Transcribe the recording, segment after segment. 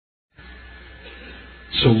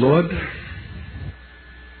So, Lord,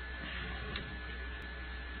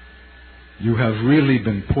 you have really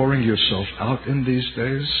been pouring yourself out in these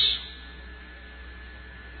days,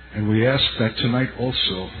 and we ask that tonight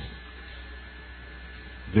also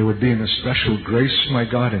there would be an especial grace, my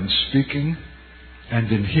God, in speaking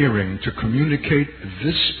and in hearing to communicate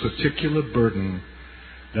this particular burden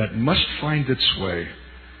that must find its way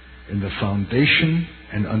in the foundation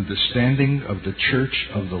and understanding of the church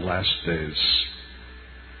of the last days.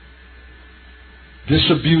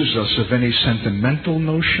 Disabuse us of any sentimental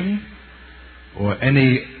notion or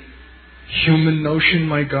any human notion,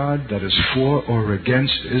 my God, that is for or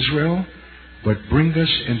against Israel, but bring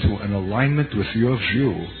us into an alignment with your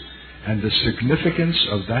view and the significance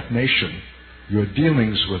of that nation, your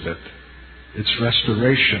dealings with it, its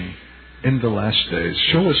restoration in the last days.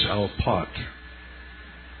 Show us our part,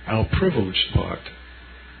 our privileged part.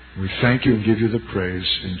 We thank you and give you the praise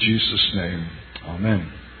in Jesus' name.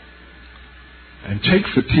 Amen. And take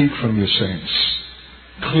fatigue from your saints.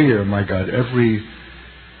 Clear, my God, every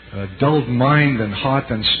dulled mind and heart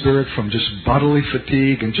and spirit from just bodily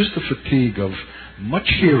fatigue and just the fatigue of much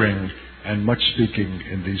hearing and much speaking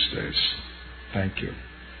in these days. Thank you.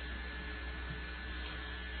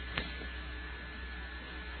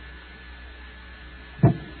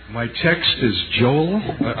 My text is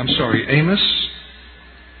Amos,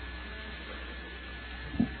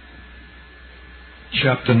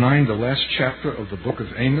 chapter 9, the last chapter of the book of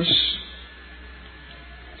Amos.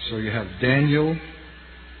 So you have Daniel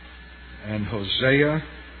and Hosea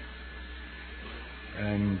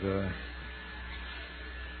and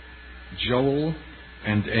Joel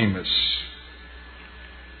and Amos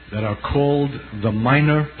that are called the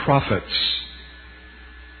minor prophets.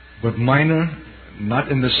 But minor,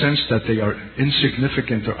 not in the sense that they are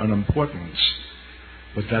insignificant or unimportant,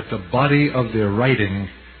 but that the body of their writing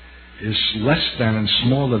is less than and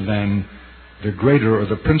smaller than the greater or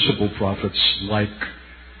the principal prophets like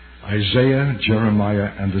Isaiah,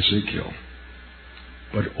 Jeremiah, and Ezekiel.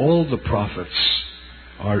 But all the prophets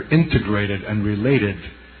are integrated and related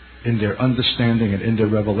in their understanding and in their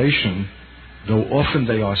revelation, though often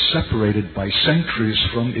they are separated by centuries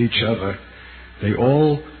from each other. They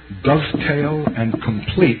all dovetail and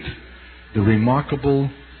complete the remarkable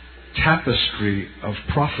tapestry of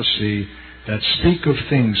prophecy that speak of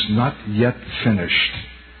things not yet finished.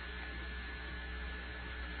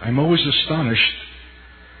 I'm always astonished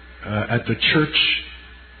at the church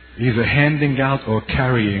either handing out or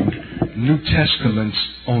carrying New Testaments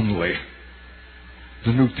only.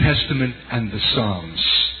 The New Testament and the Psalms.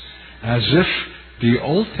 As if the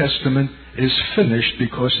Old Testament is finished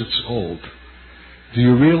because it's old. Do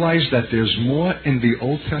you realize that there's more in the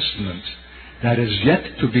Old Testament that is yet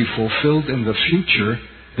to be fulfilled in the future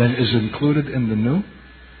than is included in the New?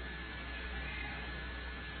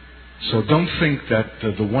 So don't think that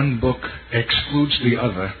the one book excludes the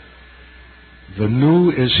other. The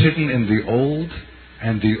new is hidden in the old,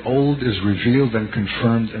 and the old is revealed and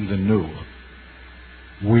confirmed in the new.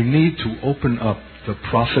 We need to open up the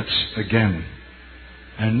prophets again.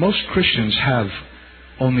 And most Christians have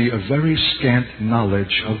only a very scant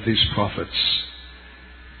knowledge of these prophets.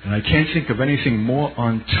 And I can't think of anything more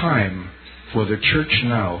on time for the church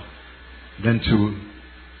now than to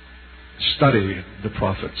study the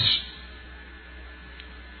prophets.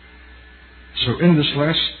 So in this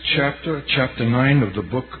last chapter, chapter 9 of the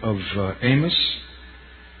book of Amos,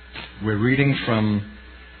 we're reading from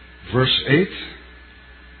verse 8.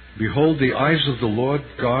 Behold, the eyes of the Lord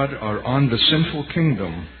God are on the sinful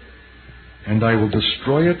kingdom, and I will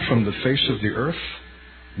destroy it from the face of the earth.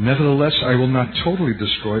 Nevertheless, I will not totally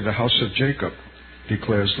destroy the house of Jacob,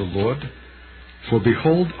 declares the Lord. For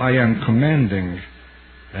behold, I am commanding,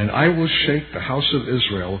 and I will shake the house of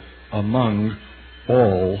Israel among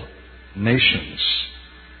all nations.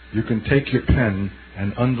 You can take your pen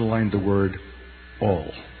and underline the word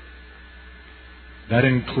all. That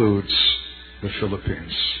includes the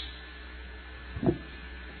Philippines.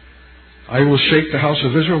 I will shake the house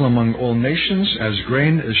of Israel among all nations, as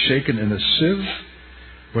grain is shaken in a sieve,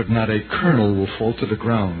 but not a kernel will fall to the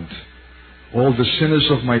ground. All the sinners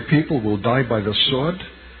of my people will die by the sword,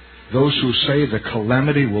 those who say the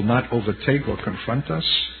calamity will not overtake or confront us.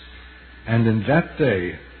 And in that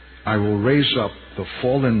day I will raise up the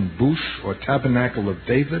fallen booth or tabernacle of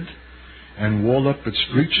David, and wall up its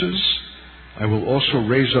breaches. I will also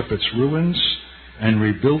raise up its ruins, and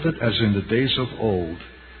rebuild it as in the days of old,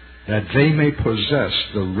 that they may possess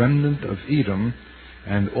the remnant of Edom,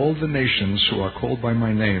 and all the nations who are called by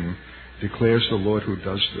my name, declares the Lord who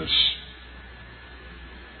does this.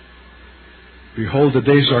 Behold, the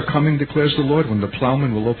days are coming, declares the Lord, when the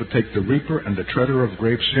plowman will overtake the reaper and the treader of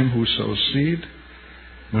grapes him who sows seed,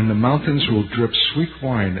 when the mountains will drip sweet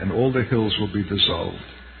wine and all the hills will be dissolved.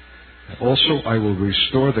 Also I will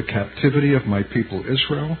restore the captivity of my people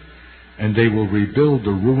Israel, and they will rebuild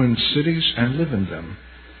the ruined cities and live in them.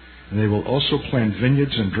 And they will also plant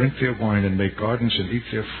vineyards and drink their wine and make gardens and eat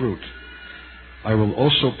their fruit. I will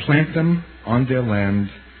also plant them on their land,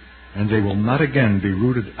 and they will not again be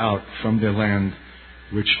rooted out from their land,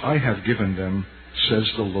 which I have given them, says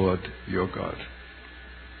the Lord your God.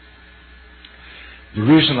 The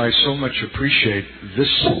reason I so much appreciate this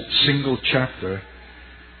single chapter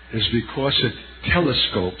is because it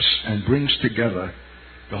telescopes and brings together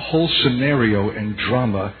the whole scenario and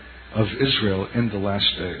drama of Israel in the last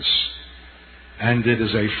days. And it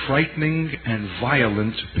is a frightening and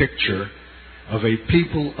violent picture of a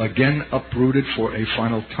people again uprooted for a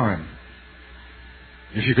final time.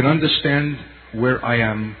 If you can understand where I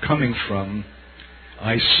am coming from,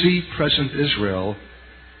 I see present Israel,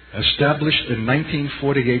 established in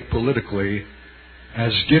 1948 politically,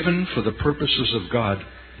 as given for the purposes of God,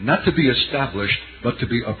 not to be established, but to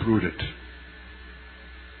be uprooted.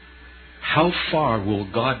 How far will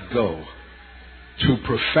God go to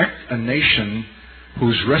perfect a nation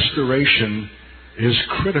whose restoration is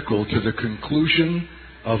critical to the conclusion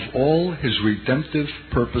of all his redemptive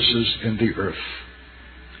purposes in the earth?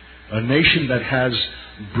 A nation that has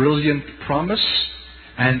brilliant promise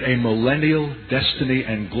and a millennial destiny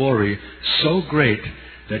and glory so great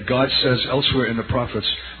that God says elsewhere in the prophets,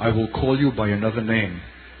 I will call you by another name.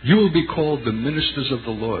 You will be called the ministers of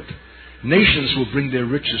the Lord. Nations will bring their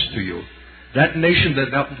riches to you. That nation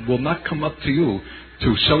that will not come up to you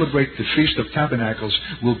to celebrate the Feast of Tabernacles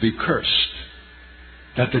will be cursed.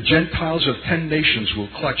 That the Gentiles of 10 nations will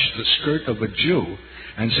clutch the skirt of a Jew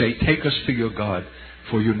and say, take us to your God,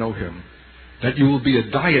 for you know him. That you will be a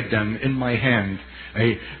diadem in my hand,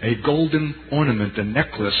 a golden ornament, a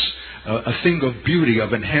necklace, a thing of beauty,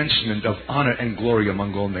 of enhancement, of honor and glory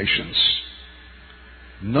among all nations.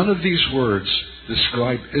 None of these words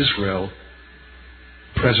describe Israel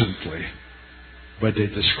presently, but they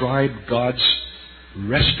describe God's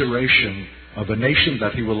restoration of a nation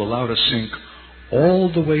that he will allow to sink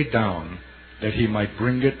all the way down, that he might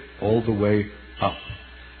bring it all the way up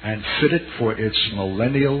and fit it for its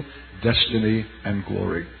millennial destiny and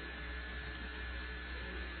glory.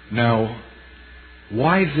 Now,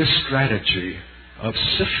 why this strategy of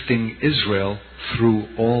sifting Israel through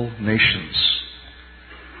all nations?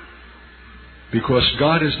 Because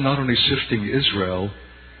God is not only sifting Israel,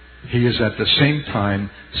 he is at the same time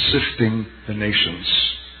sifting the nations.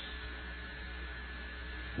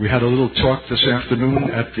 We had a little talk this afternoon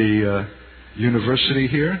at the university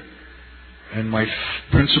here, and my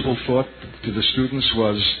principal thought to the students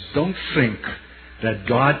was, don't think that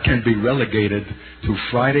God can be relegated to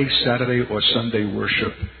Friday, Saturday, or Sunday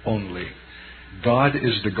worship only. God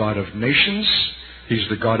is the God of nations. He's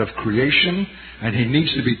the God of creation, and he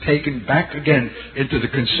needs to be taken back again into the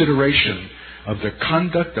consideration of the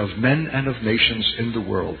conduct of men and of nations in the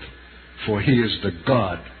world, for he is the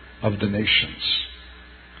God of the nations.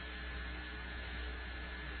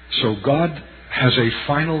 So God has a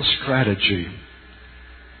final strategy,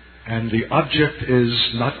 and the object is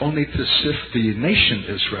not only to sift the nation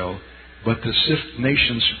Israel, but to sift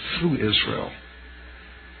nations through Israel.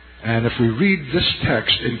 And if we read this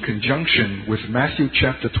text in conjunction with Matthew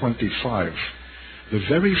chapter 25, the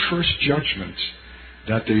very first judgment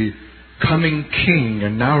that the coming king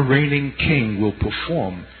and now reigning king will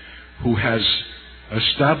perform, who has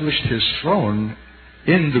established his throne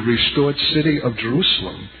in the restored city of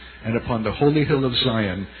Jerusalem and upon the holy hill of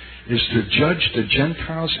Zion, is to judge the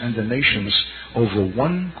Gentiles and the nations over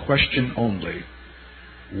one question only.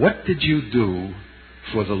 What did you do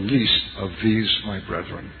for the least of these, my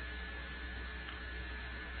brethren?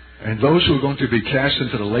 And those who are going to be cast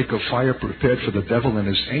into the lake of fire prepared for the devil and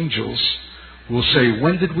his angels will say,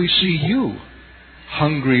 when did we see you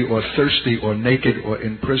hungry or thirsty or naked or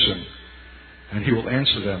in prison? And he will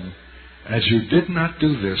answer them, as you did not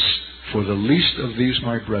do this for the least of these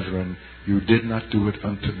my brethren, you did not do it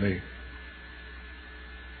unto me.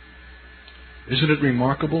 Isn't it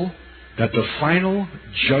remarkable that the final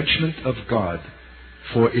judgment of God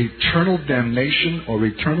for eternal damnation or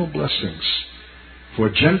eternal blessings for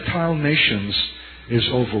Gentile nations is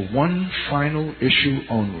over one final issue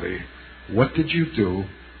only? What did you do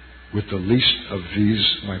with the least of these,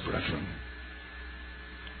 my brethren?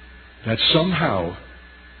 That somehow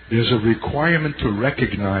there's a requirement to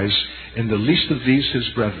recognize in the least of these, his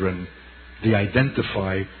brethren, the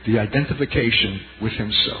identification with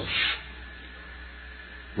himself.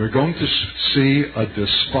 We're going to see a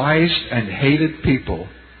despised and hated people,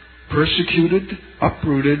 persecuted,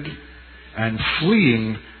 uprooted, and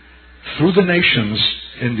fleeing through the nations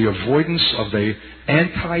in the avoidance of the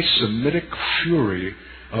anti-Semitic fury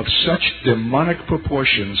of such demonic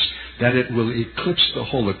proportions that it will eclipse the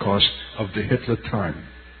Holocaust of the Hitler time.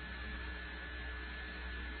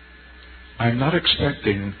 I'm not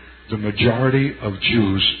expecting the majority of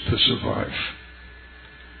Jews to survive,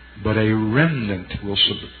 but a remnant will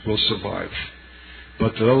survive.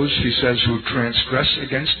 But those, he says, who transgress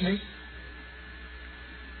against me,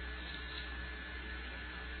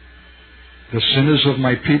 the sinners of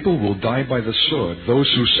my people will die by the sword.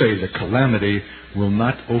 Those who say the calamity will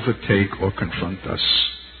not overtake or confront us.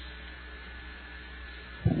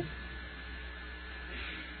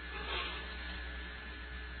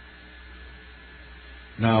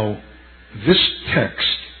 Now, this text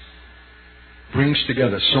brings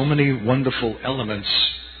together so many wonderful elements,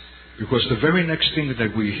 because the very next thing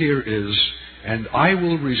that we hear is, and I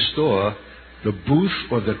will restore the booth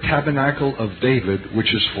or the tabernacle of David,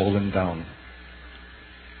 which is fallen down.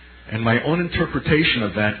 And my own interpretation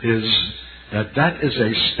of that is that is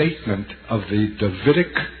a statement of the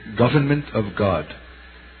Davidic government of God.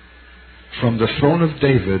 From the throne of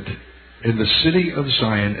David, in the city of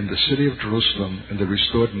Zion, in the city of Jerusalem, in the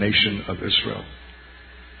restored nation of Israel.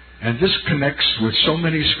 And this connects with so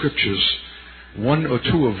many scriptures, one or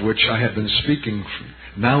two of which I have been speaking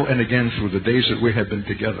now and again through the days that we have been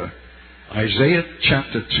together. Isaiah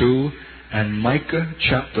chapter 2 and Micah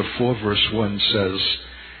chapter 4 verse 1 says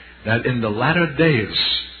that in the latter days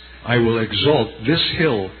I will exalt this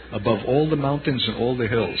hill above all the mountains and all the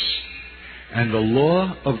hills. And the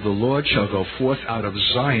law of the Lord shall go forth out of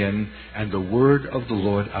Zion, and the word of the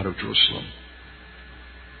Lord out of Jerusalem.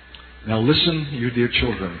 Now listen, you dear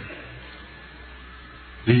children.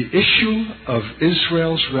 The issue of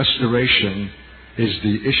Israel's restoration is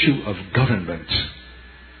the issue of government.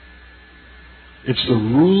 It's the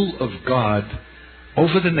rule of God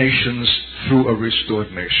over the nations through a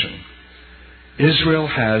restored nation. Israel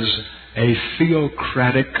has a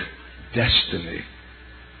theocratic destiny.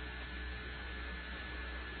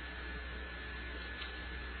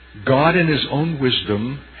 God in His own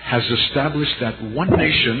wisdom has established that one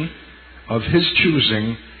nation of His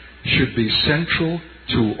choosing should be central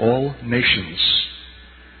to all nations,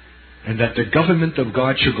 and that the government of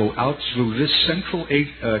God should go out through this central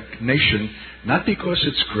nation, not because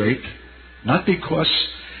it's great, not because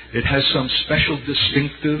it has some special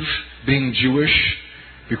distinctive being Jewish,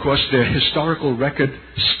 because their historical record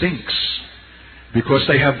stinks, because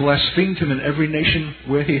they have blasphemed Him in every nation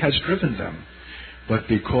where He has driven them, but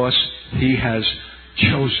because He has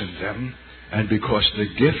chosen them, and because the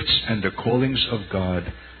gifts and the callings of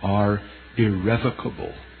God are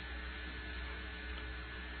irrevocable.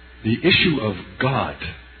 The issue of God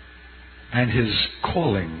and His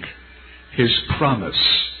calling, His promise,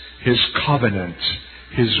 His covenant,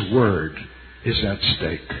 His word is at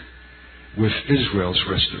stake with Israel's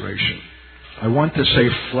restoration. I want to say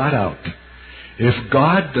flat out, if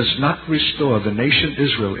God does not restore the nation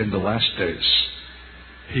Israel in the last days,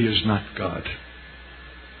 He is not God.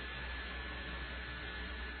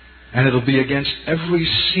 And it'll be against every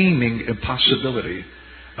seeming impossibility.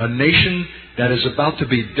 A nation that is about to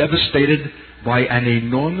be devastated by an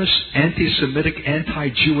enormous anti-Semitic,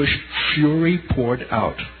 anti-Jewish fury poured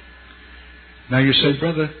out. Now you say,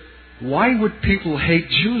 brother, why would people hate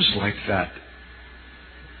Jews like that?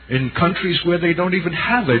 In countries where they don't even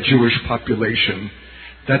have a Jewish population,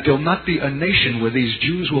 that there'll not be a nation where these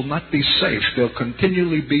Jews will not be safe. They'll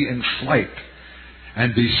continually be in flight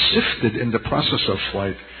and be sifted in the process of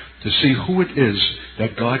flight to see who it is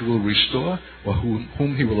that God will restore or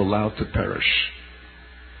whom He will allow to perish.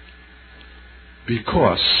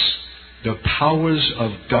 Because the powers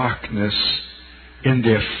of darkness in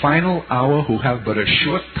their final hour, who have but a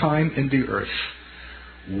short time in the earth,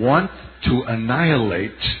 want to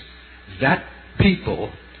annihilate that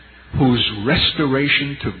people whose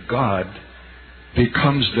restoration to God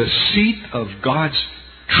becomes the seat of God's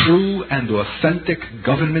true and authentic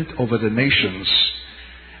government over the nations,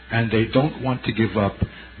 and they don't want to give up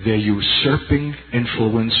their usurping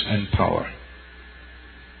influence and power.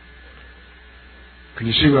 Can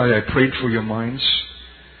you see why I prayed for your minds?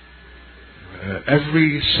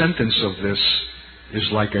 Every sentence of this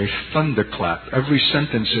is like a thunderclap. Every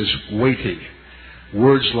sentence is weighty.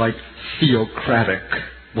 Words like theocratic.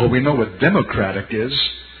 Well, we know what democratic is.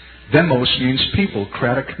 Demos means people.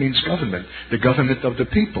 Cratic means government. The government of the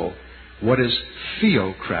people. What is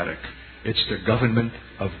theocratic? It's the government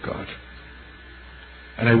of God.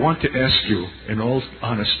 And I want to ask you, in all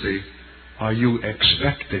honesty, Are you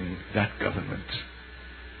expecting that government?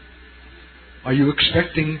 Are you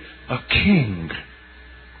expecting a king?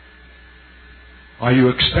 Are you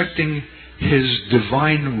expecting his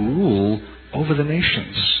divine rule over the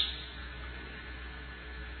nations?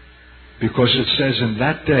 Because it says in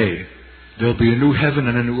that day, there'll be a new heaven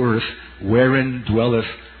and a new earth wherein dwelleth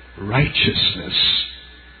righteousness.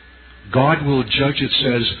 God will judge, it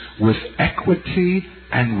says, with equity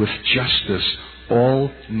and with justice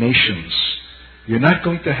all nations. You're not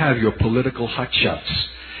going to have your political hotshots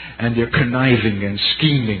and their conniving and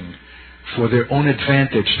scheming for their own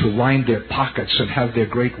advantage to line their pockets and have their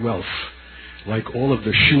great wealth. Like all of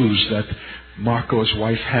the shoes that Marco's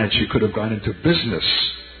wife had, she could have gone into business.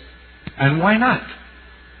 And why not?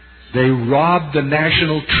 They robbed the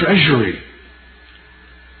national treasury.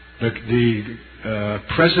 The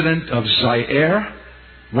president of Zaire,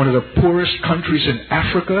 one of the poorest countries in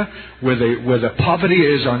Africa, where the poverty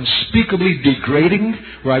is unspeakably degrading,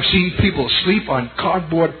 where I've seen people sleep on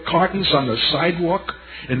cardboard cartons on the sidewalk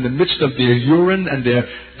in the midst of their urine and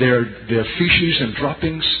their feces and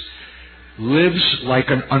droppings, lives like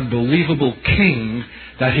an unbelievable king,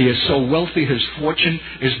 that he is so wealthy his fortune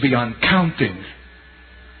is beyond counting.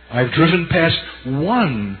 I've driven past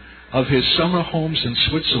one of his summer homes in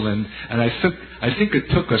Switzerland, and I think it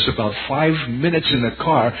took us about 5 minutes in the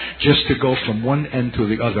car just to go from one end to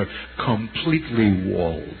the other, completely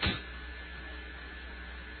walled.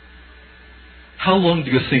 How long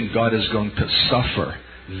do you think God is going to suffer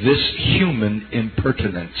this human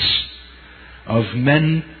impertinence of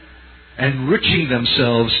men enriching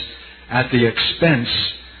themselves at the expense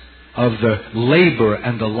of the labor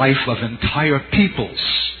and the life of entire peoples,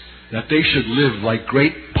 that they should live like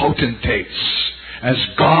great potentates, as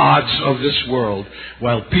gods of this world,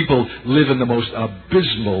 while people live in the most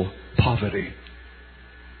abysmal poverty?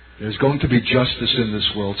 There's going to be justice in this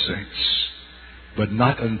world, saints, but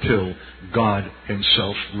not until God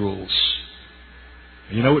himself rules.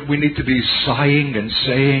 You know what we need to be sighing and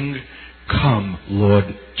saying? Come,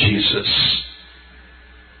 Lord Jesus.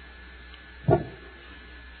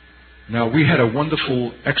 Now, we had a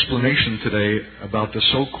wonderful explanation today about the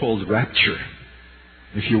so-called rapture.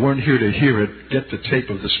 If you weren't here to hear it, get the tape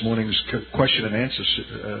of this morning's question and answer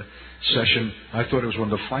session. I thought it was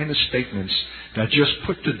one of the finest statements that just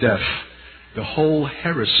put to death the whole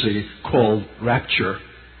heresy called rapture,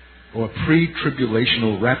 or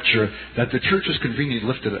pre-tribulational rapture, that the church has conveniently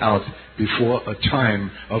lifted out before a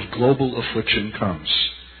time of global affliction comes.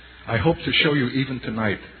 I hope to show you even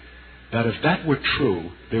tonight that if that were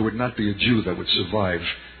true, there would not be a Jew that would survive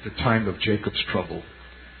the time of Jacob's trouble.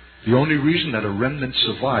 The only reason that a remnant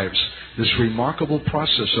survives this remarkable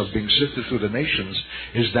process of being sifted through the nations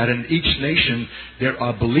is that in each nation there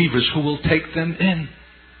are believers who will take them in.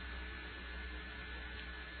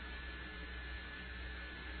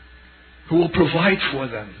 Who will provide for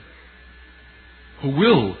them, who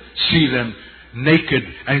will see them naked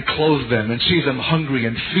and clothe them, and see them hungry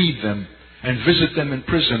and feed them, and visit them in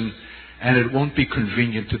prison, and it won't be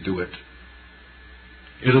convenient to do it.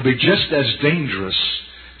 It'll be just as dangerous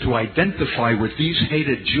to identify with these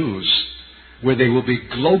hated Jews, where they will be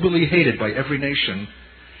globally hated by every nation,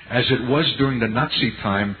 as it was during the Nazi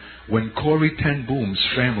time when Corrie ten Boom's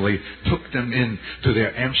family took them in to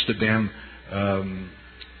their Amsterdam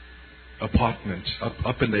apartment,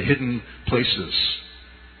 up in the hidden places.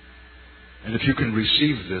 And if you can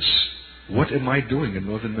receive this, what am I doing in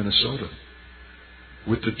northern Minnesota?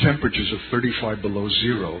 With the temperatures of 35 below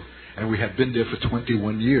zero, and we have been there for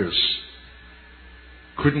 21 years.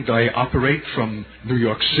 Couldn't I operate from New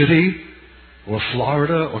York City, or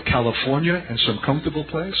Florida, or California, in some comfortable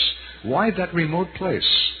place? Why that remote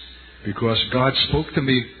place? Because God spoke to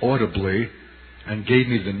me audibly, and gave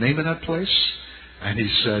me the name of that place, and He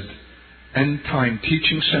said, End Time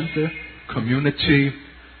Teaching Center, Community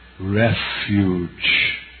Refuge.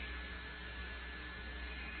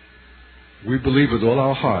 We believe with all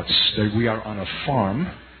our hearts that we are on a farm,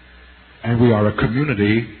 and we are a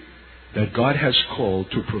community that God has called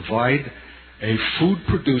to provide a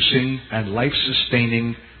food-producing and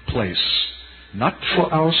life-sustaining place. Not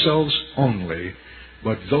for ourselves only,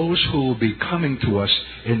 but those who will be coming to us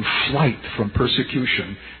in flight from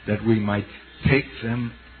persecution, that we might take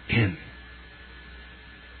them in.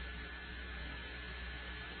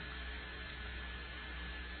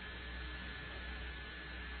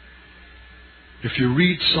 If you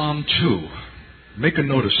read Psalm 2, make a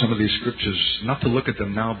note of some of these scriptures, not to look at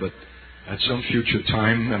them now, but at some future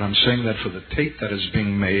time. And I'm saying that for the tape that is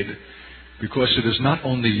being made, because it is not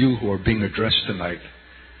only you who are being addressed tonight,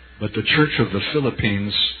 but the church of the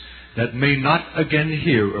Philippines that may not again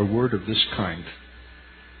hear a word of this kind.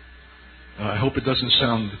 I hope it doesn't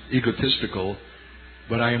sound egotistical,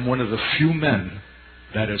 but I am one of the few men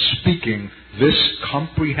that is speaking this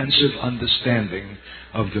comprehensive understanding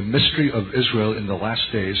of the mystery of Israel in the last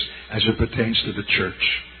days as it pertains to the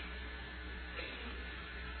church.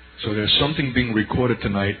 So there's something being recorded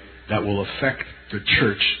tonight that will affect the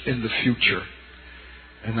church in the future.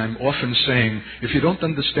 And I'm often saying, if you don't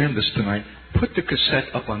understand this tonight, put the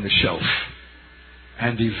cassette up on the shelf.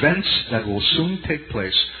 And events that will soon take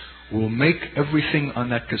place will make everything on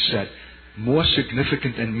that cassette more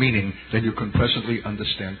significant and meaning than you can presently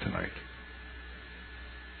understand tonight.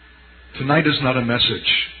 Tonight is not a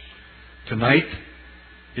message. Tonight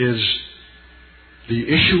is the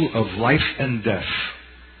issue of life and death.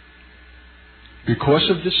 Because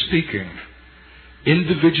of this speaking,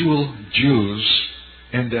 individual Jews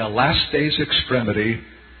in their last days extremity,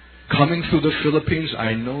 coming through the Philippines,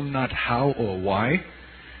 I know not how or why,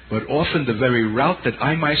 but often the very route that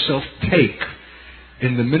I myself take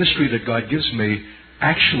in the ministry that God gives me,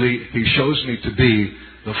 actually He shows me to be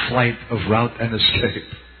the flight of route and escape.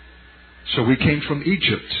 So we came from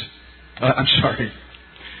Egypt.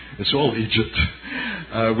 It's all Egypt.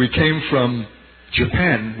 We came from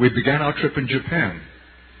Japan. We began our trip in Japan.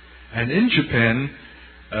 And in Japan,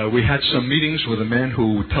 we had some meetings with a man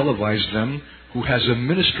who televised them, who has a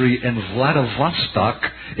ministry in Vladivostok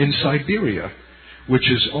in Siberia, which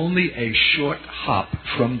is only a short hop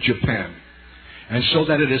from Japan. And so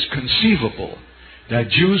that it is conceivable that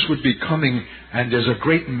Jews would be coming, and there's a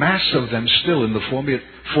great mass of them still in the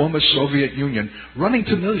former Soviet Union, running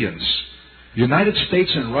to millions. The United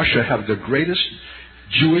States and Russia have the greatest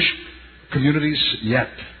Jewish communities yet.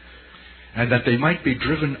 And that they might be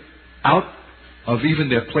driven out of even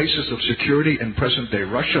their places of security in present-day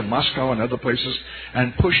Russia, Moscow, and other places,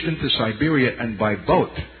 and pushed into Siberia and by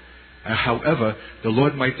boat. However, the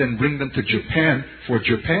Lord might then bring them to Japan for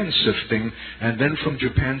Japan sifting, and then from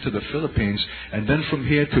Japan to the Philippines, and then from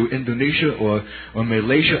here to Indonesia or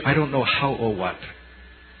Malaysia. I don't know how or what.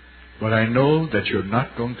 But I know that you're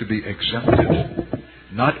not going to be exempted,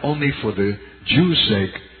 not only for the Jews'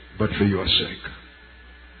 sake, but for your sake.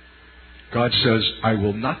 God says, I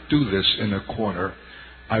will not do this in a corner.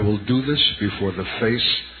 I will do this before the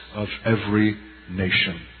face of every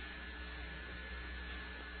nation.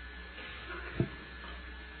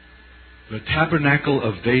 The tabernacle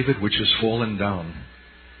of David, which has fallen down,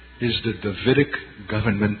 is the Davidic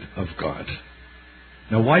government of God.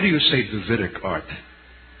 Now, why do you say Davidic, Art?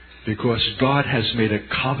 Because God has made a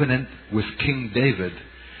covenant with King David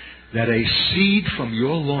that a seed from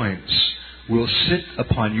your loins will sit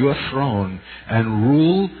upon your throne and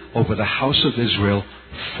rule over the house of Israel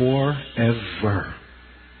forever.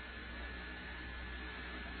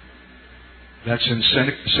 That's in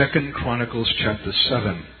 2 Chronicles chapter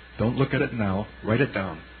 7. Don't look at it now. Write it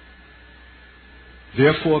down.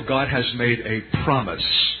 Therefore, God has made a promise,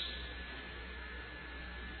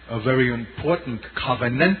 a very important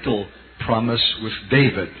covenantal promise with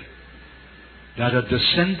David, that a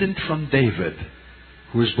descendant from David,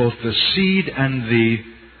 who is both the seed and the,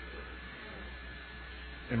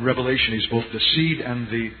 in Revelation, he's both the seed and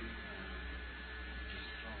the,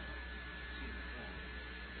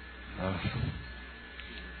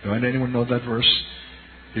 does anyone know that verse?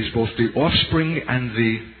 He's both the offspring and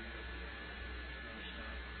the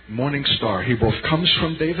morning star. He both comes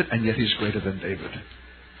from David, and yet he's greater than David.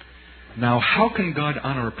 Now, how can God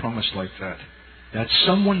honor a promise like that? That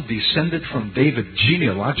someone descended from David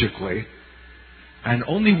genealogically, and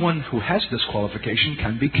only one who has this qualification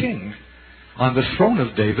can be king on the throne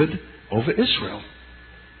of David over Israel,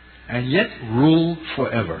 and yet rule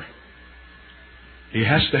forever. He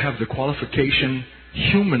has to have the qualification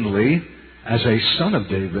humanly as a son of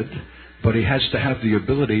David, but he has to have the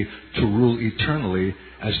ability to rule eternally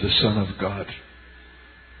as the Son of God.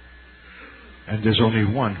 And there's only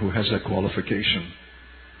one who has that qualification.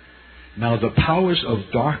 Now, the powers of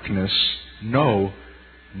darkness know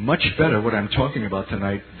much better what I'm talking about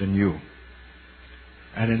tonight than you.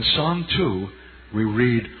 And in Psalm 2, we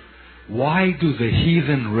read, why do the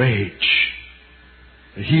heathen rage?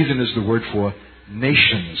 The heathen is the word for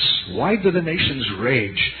nations. Why do the nations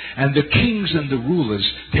rage? And the kings and the rulers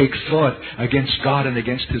take thought against God and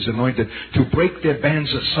against His anointed to break their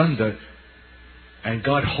bands asunder. And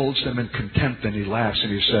God holds them in contempt, and He laughs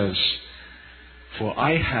and He says, for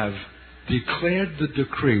I have declared the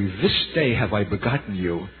decree, this day have I begotten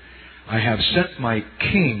you. I have set my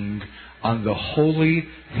king on the holy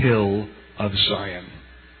hill of Zion.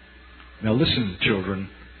 Now listen, children.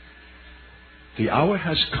 The hour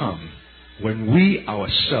has come when we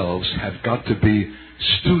ourselves have got to be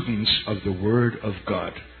students of the Word of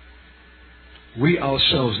God. We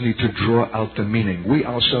ourselves need to draw out the meaning. We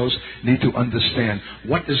ourselves need to understand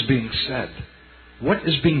what is being said, what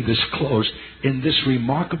is being disclosed in this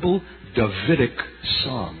remarkable Davidic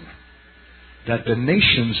song. That the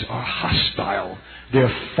nations are hostile.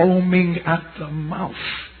 They're foaming at the mouth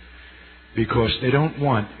because they don't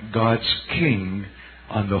want God's king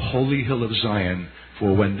on the holy hill of Zion.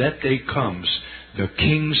 For when that day comes, the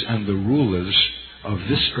kings and the rulers of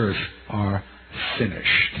this earth are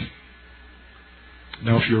finished.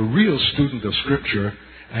 Now, if you're a real student of Scripture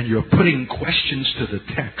and you're putting questions to the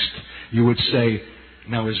text, you would say,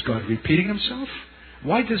 now is God repeating himself?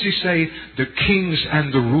 Why does he say the kings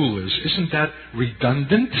and the rulers? Isn't that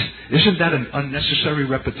redundant? Isn't that an unnecessary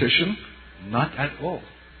repetition? Not at all.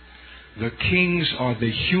 The kings are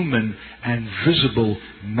the human and visible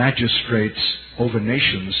magistrates over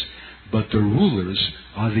nations, but the rulers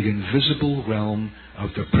are the invisible realm of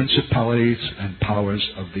the principalities and powers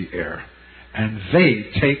of the air. And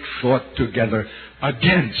they take thought together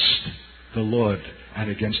against the Lord and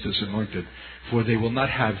against his anointed, for they will not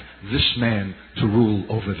have this man to rule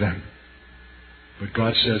over them. But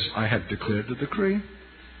God says, I have declared the decree.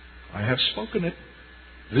 I have spoken it.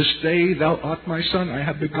 This day thou art my son, I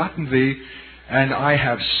have begotten thee, and I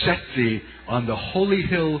have set thee on the holy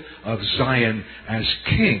hill of Zion as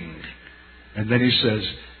king. And then he says,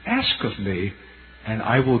 ask of me, and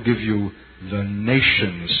I will give you the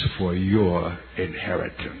nations for your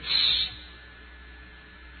inheritance.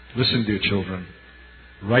 Listen, dear children,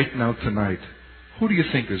 right now tonight, who do you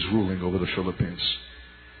think is ruling over the Philippines?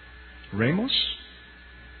 Ramos?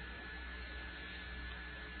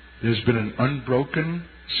 There's been an unbroken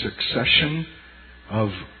succession of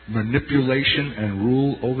manipulation and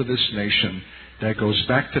rule over this nation that goes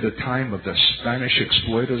back to the time of the Spanish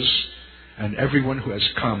exploiters and everyone who has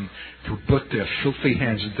come to put their filthy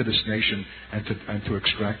hands into this nation and to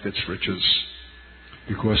extract its riches.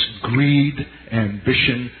 Because greed,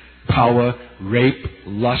 ambition, power, rape,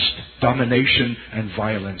 lust, domination, and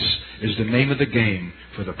violence is the name of the game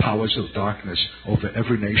for the powers of darkness over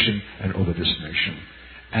every nation and over this nation.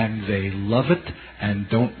 And they love it and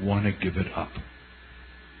don't want to give it up.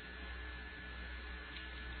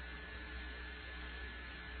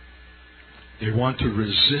 They want to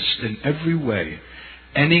resist in every way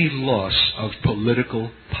any loss of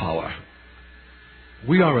political power.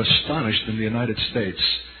 We are astonished in the United States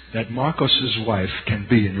that Marcos's wife can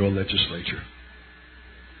be in your legislature.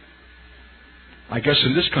 I guess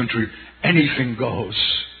in this country, anything goes.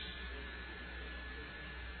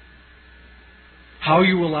 How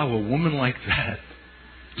you allow a woman like that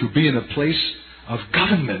to be in a place of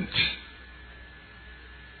government?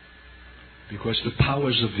 Because the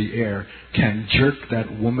powers of the air can jerk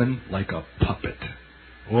that woman like a puppet.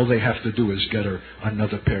 All they have to do is get her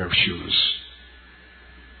another pair of shoes,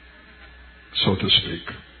 so to speak.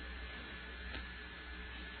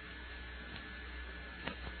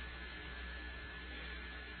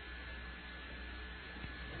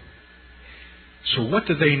 So what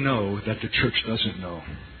do they know that the church doesn't know?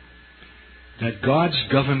 That God's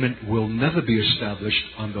government will never be established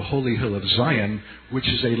on the holy hill of Zion, which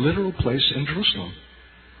is a literal place in Jerusalem.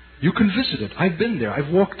 You can visit it. I've been there.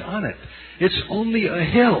 I've walked on it. It's only a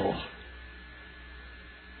hill.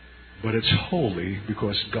 But it's holy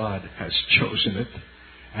because God has chosen it.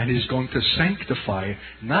 And He's going to sanctify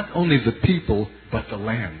not only the people, but the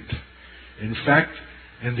land. In fact,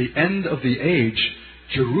 in the end of the age,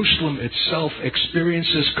 Jerusalem itself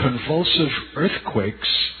experiences convulsive earthquakes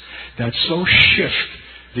that so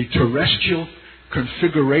shift the terrestrial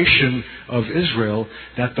configuration of Israel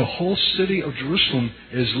that the whole city of Jerusalem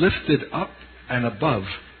is lifted up and above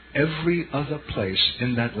every other place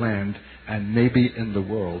in that land and maybe in the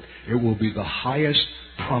world. It will be the highest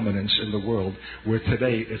prominence in the world, where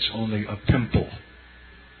today it's only a pimple.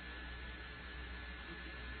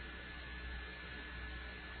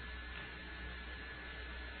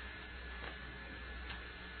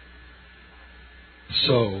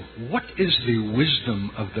 So, what is the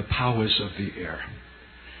wisdom of the powers of the air?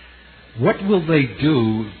 What will they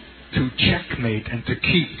do to checkmate and to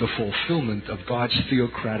keep the fulfillment of God's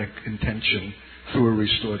theocratic intention through a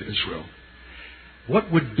restored Israel?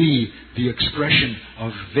 What would be the expression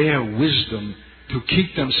of their wisdom to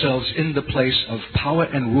keep themselves in the place of power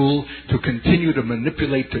and rule, to continue to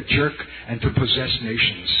manipulate, to jerk, and to possess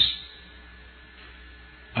nations?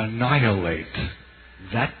 Annihilate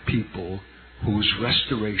that people whose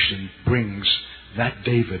restoration brings that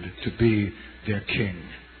David to be their king.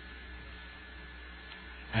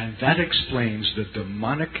 And that explains the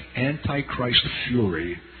demonic antichrist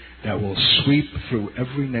fury that will sweep through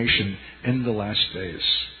every nation in the last days.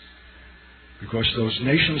 because those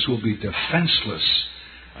nations will be defenseless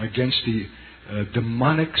against the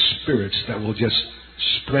demonic spirits that will just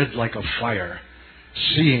spread like a fire,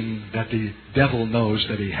 seeing that the devil knows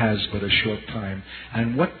that he has but a short time.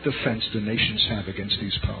 And what defense do nations have against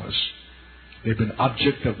these powers? They've been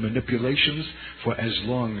object of manipulations for as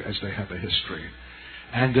long as they have a history.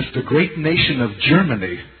 And if the great nation of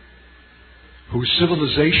Germany, whose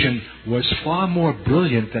civilization was far more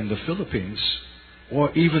brilliant than the Philippines,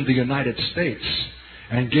 or even the United States,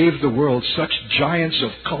 and gave the world such giants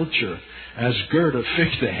of culture as Goethe,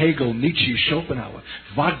 Fichte, Hegel, Nietzsche, Schopenhauer,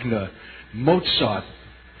 Wagner, Mozart,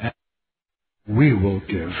 and we will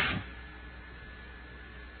give.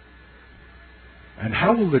 And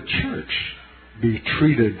how will the church be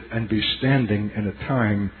treated and be standing in a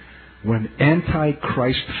time when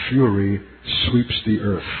Antichrist fury sweeps the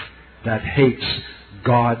earth that hates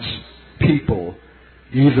God's people,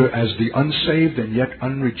 either as the unsaved and yet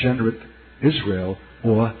unregenerate Israel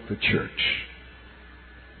or the church?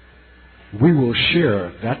 We will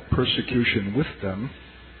share that persecution with them,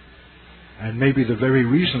 and maybe the very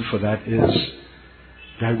reason for that is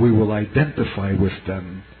that we will identify with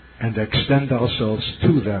them and extend ourselves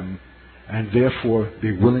to them, and therefore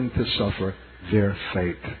be willing to suffer their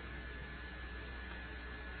fate.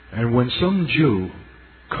 And when some Jew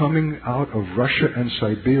coming out of Russia and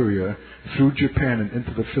Siberia through Japan and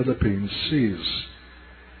into the Philippines sees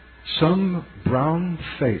some brown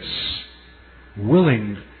face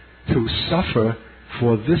willing to suffer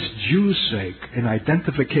for this Jew's sake in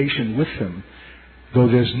identification with him, though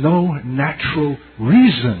there's no natural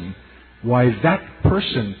reason why that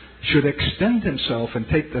person should extend himself and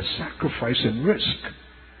take the sacrifice and risk,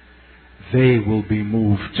 they will be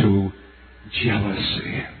moved to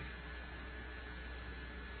jealousy.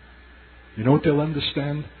 You know what they'll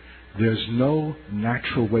understand? There's no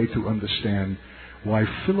natural way to understand why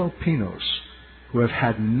Filipinos who have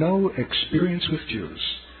had no experience with Jews,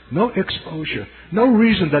 no exposure, no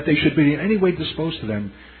reason that they should be in any way disposed to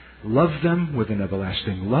them, love them with an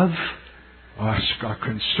everlasting love, are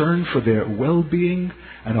concerned for their well-being,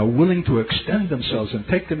 and are willing to extend themselves and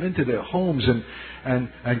take them into their homes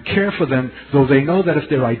and care for them, though they know that if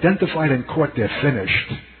they're identified in court, they're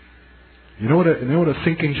finished. You know what a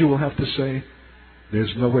thinking Jew will have to say?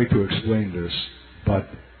 There's no way to explain this but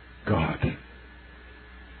God.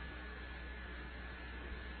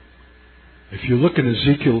 If you look in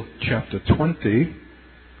Ezekiel chapter 20,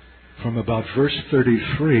 from about verse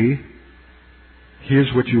 33,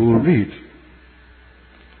 here's what you will read.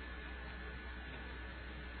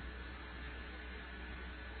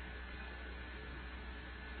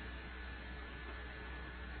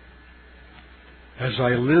 As I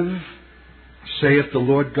live, saith the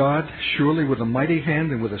Lord God, surely with a mighty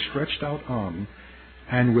hand and with a stretched out arm,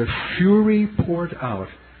 and with fury poured out,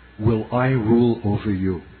 will I rule over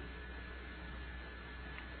you.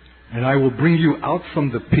 And I will bring you out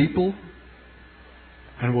from the people,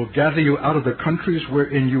 and will gather you out of the countries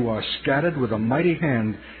wherein you are scattered with a mighty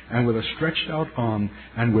hand and with a stretched out arm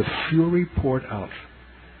and with fury poured out.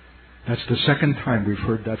 That's the second time we've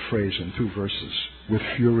heard that phrase in two verses, with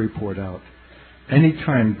fury poured out.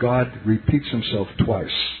 Anytime God repeats himself twice,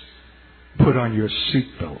 put on your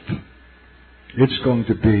seatbelt. It's going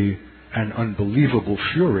to be an unbelievable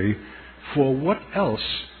fury, for what else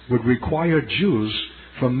would require Jews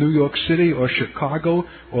from New York City or Chicago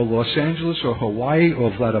or Los Angeles or Hawaii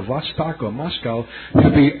or Vladivostok or Moscow to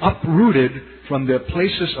be uprooted from their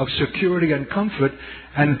places of security and comfort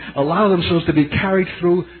and allow themselves to be carried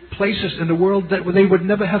through places in the world that they would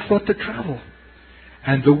never have thought to travel.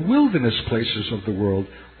 And the wilderness places of the world,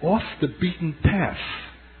 off the beaten path,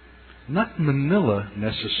 not Manila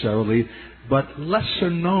necessarily, but lesser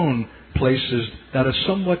known places that are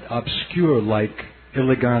somewhat obscure, like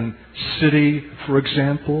Iligan City, for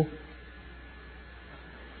example.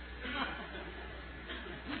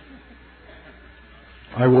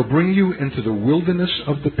 I will bring you into the wilderness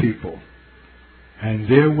of the people, and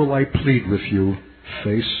there will I plead with you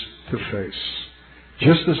face to face.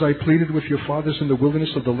 Just as I pleaded with your fathers in the wilderness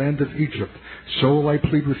of the land of Egypt, so will I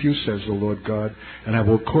plead with you, says the Lord God, and I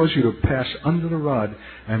will cause you to pass under the rod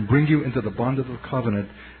and bring you into the bond of the covenant,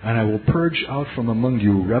 and I will purge out from among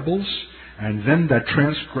you rebels, and them that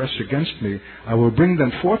transgress against me. I will bring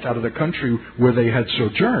them forth out of the country where they had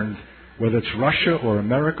sojourned, whether it's Russia or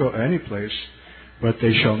America or any place, but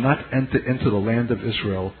they shall not enter into the land of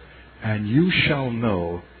Israel, and you shall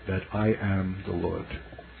know that I am the Lord.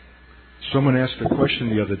 Someone asked a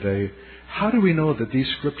question the other day, how do we know that these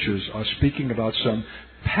scriptures are speaking about some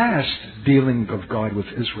past dealing of God with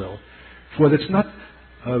Israel? For it's not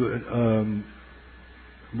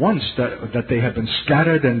once that they have been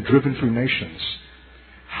scattered and driven through nations.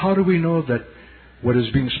 How do we know that what is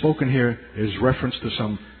being spoken here is reference to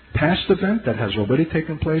some past event that has already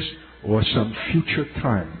taken place or some future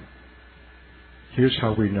time? Here's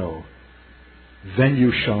how we know. Then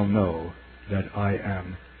you shall know that I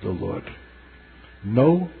am the Lord.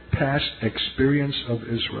 No past experience of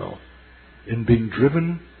Israel in being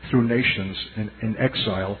driven through nations in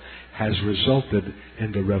exile has resulted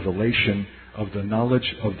in the revelation of the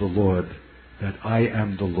knowledge of the Lord, that I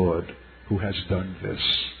am the Lord who has done this.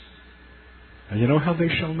 And you know how they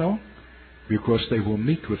shall know? Because they will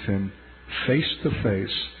meet with him face to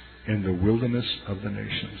face in the wilderness of the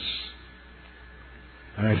nations.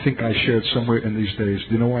 And I think I shared somewhere in these days,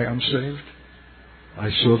 do you know why I'm saved? I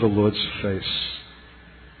saw the Lord's face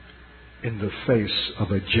in the face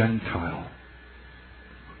of a Gentile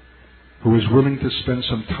who was willing to spend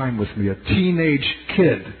some time with me, a teenage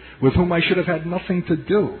kid with whom I should have had nothing to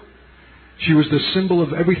do. She was the symbol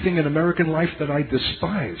of everything in American life that I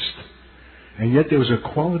despised. And yet there was a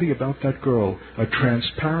quality about that girl, a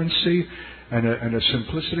transparency and a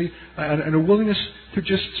simplicity and a willingness to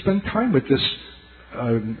just spend time with this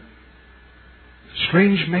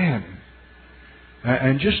strange man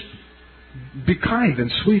and just be kind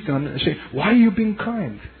and sweet and say, why are you being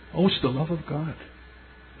kind? Oh, it's the love of God.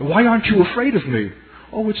 Why aren't you afraid of me?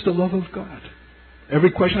 Oh, it's the love of God. Every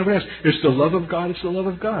question I've asked, it's the love of God, it's the love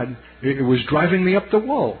of God. It was driving me up the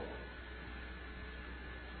wall.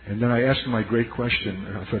 And then I asked her my great question.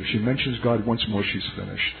 I thought, if she mentions God once more, she's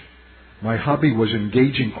finished. My hobby was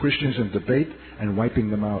engaging Christians in debate and wiping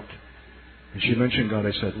them out. And she mentioned God.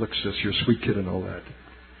 I said, look, sis, you're a sweet kid and all that.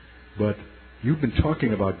 But you've been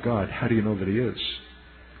talking about God. How do you know that He is?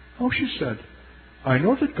 Oh, she said, I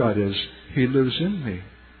know that God is. He lives in me.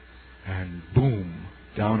 And boom,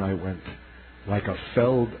 down I went like a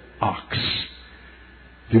felled ox.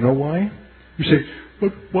 Do you know why? You say,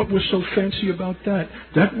 but what was so fancy about that?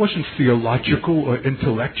 That wasn't theological or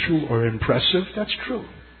intellectual or impressive. That's true.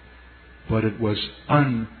 But it was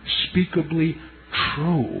unspeakably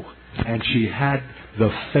true. And she had the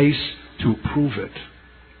face to prove it.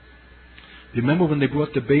 You remember when they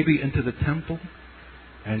brought the baby into the temple?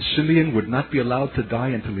 And Simeon would not be allowed to die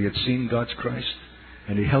until he had seen God's Christ.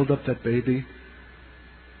 And he held up that baby.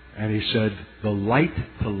 And he said, the light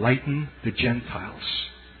to lighten the Gentiles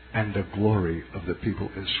and the glory of the people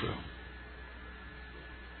Israel.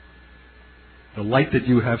 The light that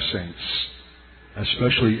you have, saints,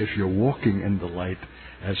 especially if you're walking in the light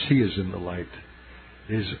as He is in the light,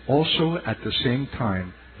 is also at the same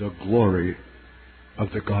time the glory of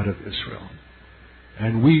the God of Israel.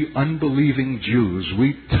 And we unbelieving Jews,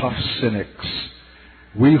 we tough cynics,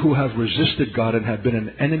 we who have resisted God and have been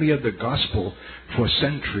an enemy of the gospel for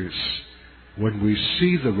centuries, when we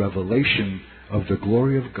see the revelation of the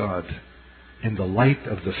glory of God in the light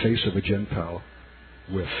of the face of a Gentile,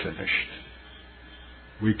 we're finished.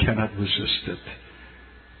 We cannot resist it.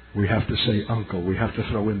 We have to say, uncle. We have to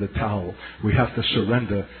throw in the towel. We have to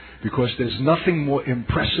surrender, because there's nothing more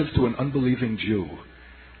impressive to an unbelieving Jew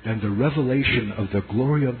than the revelation of the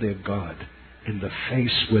glory of their God in the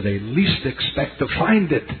face where they least expect to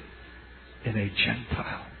find it, in a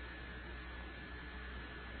Gentile.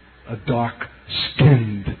 A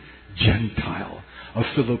dark-skinned Gentile, a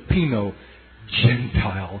Filipino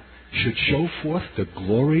Gentile, should show forth the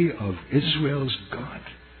glory of Israel's God.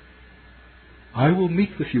 I will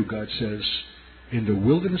meet with you, God says, in the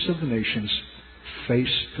wilderness of the nations,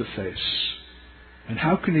 face to face. And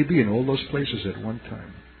how can He be in all those places at one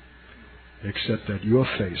time? Except that your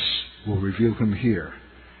face will reveal Him here,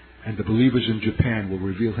 and the believers in Japan will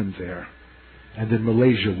reveal Him there, and in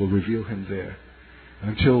Malaysia will reveal Him there,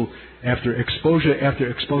 until after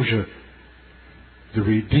exposure, the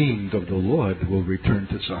redeemed of the Lord will return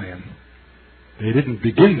to Zion. They didn't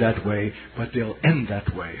begin that way, but they'll end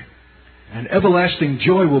that way. And everlasting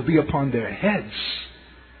joy will be upon their heads,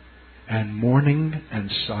 and mourning and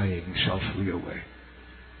sighing shall flee away.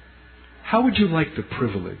 How would you like the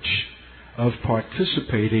privilege of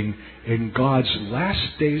participating in God's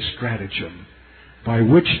last day stratagem, by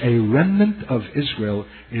which a remnant of Israel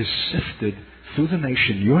is sifted through the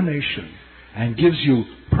nation, your nation, and gives you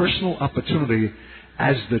personal opportunity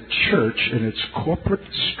as the church in its corporate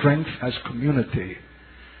strength as community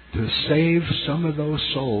to save some of those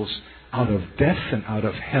souls out of death and out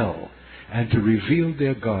of hell, and to reveal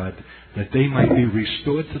their God, that they might be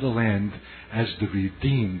restored to the land as the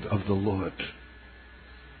redeemed of the Lord.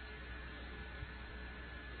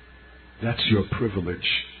 That's your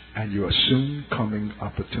privilege and your soon coming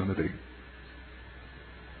opportunity.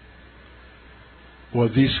 Well,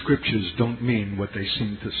 these scriptures don't mean what they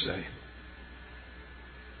seem to say.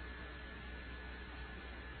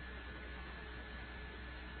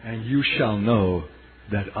 and you shall know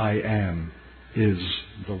that I am is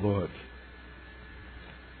the Lord.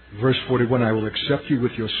 Verse 41, I will accept you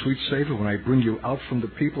with your sweet savor when I bring you out from the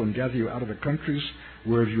people and gather you out of the countries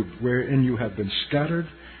wherein you have been scattered.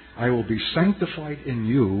 I will be sanctified in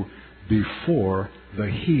you before the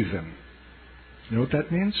heathen. You know what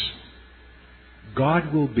that means?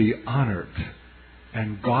 God will be honored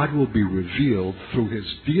and God will be revealed through his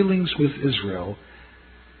dealings with Israel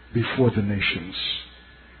before the nations.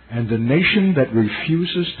 And the nation that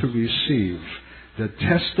refuses to receive the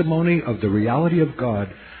testimony of the reality of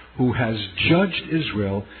God, who has judged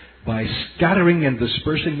Israel by scattering and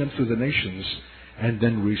dispersing them through the nations, and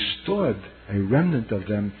then restored a remnant of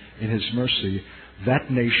them in his mercy,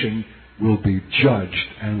 that nation will be judged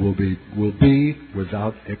and will be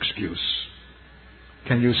without excuse.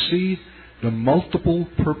 Can you see the multiple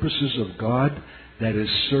purposes of God that is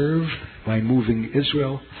served by moving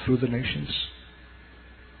Israel through the nations?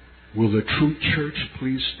 Will the true church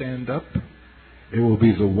please stand up? It will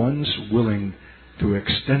be the ones willing to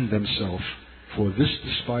extend themselves for this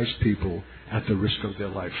despised people at the risk of their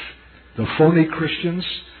life. The phony Christians,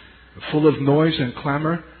 full of noise and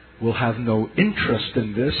clamor, will have no interest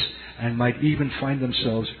in this and might even find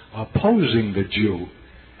themselves opposing the Jew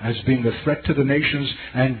as being a threat to the nations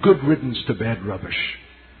and good riddance to bad rubbish.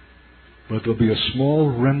 But there'll be a small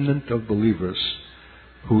remnant of believers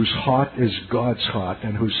whose heart is God's heart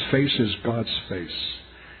and whose face is God's face.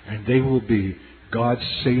 And they will be God's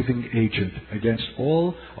saving agent against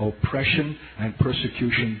all oppression and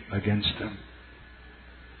persecution against them.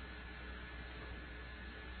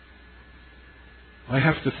 I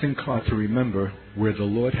have to think hard to remember where the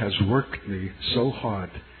Lord has worked me so hard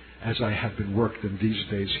as I have been worked in these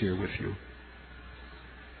days here with you.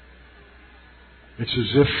 It's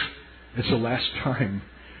as if it's the last time,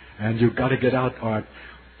 and you've got to get out, Art,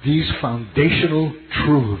 these foundational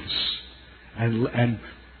truths and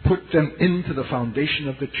put them into the foundation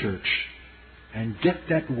of the church and get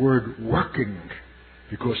that word working,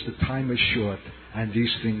 because the time is short and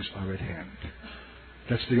these things are at hand.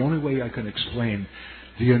 That's the only way I can explain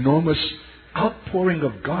the enormous outpouring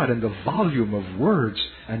of God and the volume of words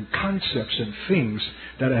and concepts and things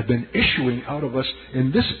that have been issuing out of us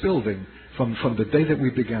in this building from the day that we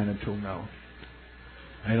began until now.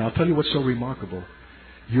 And I'll tell you what's so remarkable.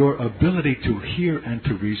 Your ability to hear and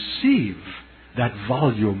to receive that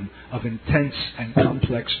volume of intense and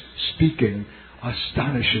complex speaking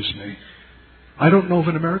astonishes me. I don't know of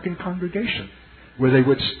an American congregation where they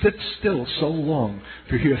would sit still so long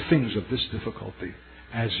to hear things of this difficulty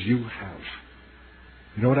as you have.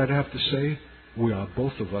 You know what I'd have to say? We are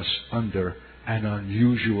both of us under an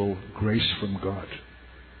unusual grace from God.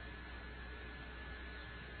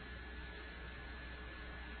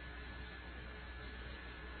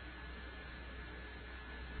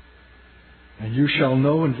 And you shall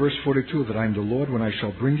know in verse 42 that I am the Lord when I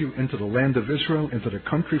shall bring you into the land of Israel, into the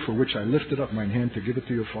country for which I lifted up mine hand to give it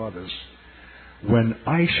to your fathers. When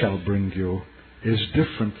I shall bring you is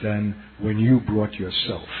different than when you brought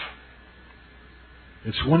yourself.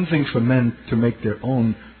 It's one thing for men to make their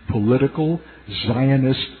own political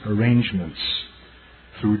Zionist arrangements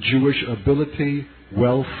through Jewish ability,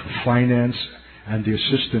 wealth, finance, and the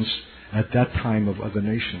assistance at that time of other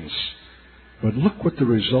nations. But look what the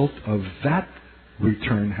result of that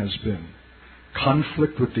return has been.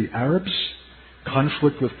 Conflict with the Arabs,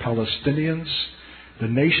 conflict with Palestinians, the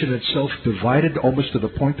nation itself divided almost to the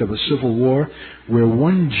point of a civil war where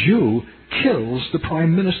one Jew kills the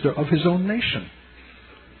prime minister of his own nation.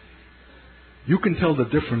 You can tell the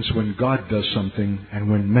difference when God does something and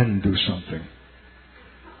when men do something.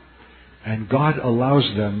 And God allows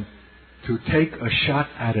them to take a shot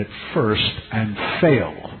at it first and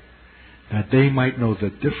fail, that they might know the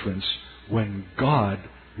difference when God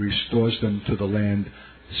restores them to the land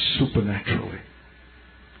supernaturally.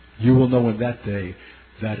 You will know in that day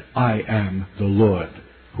that I am the Lord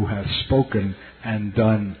who hath spoken and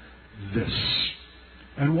done this.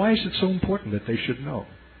 And why is it so important that they should know?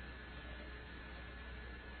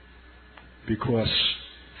 Because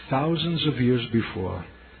thousands of years before,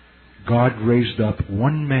 God raised up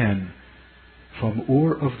one man from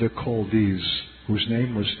Ur of the Chaldees, whose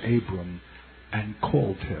name was Abram, and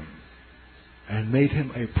called him and made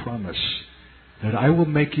him a promise that I will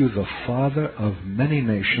make you the father of many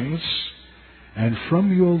nations, and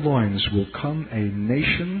from your loins will come a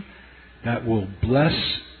nation that will bless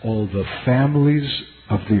all the families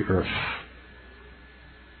of the earth.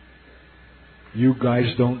 You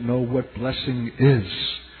guys don't know what blessing is.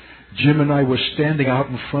 Jim and I were standing out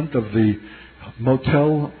in front of the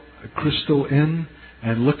Motel Crystal Inn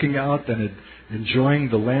and looking out and enjoying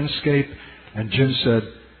the landscape. And Jim said,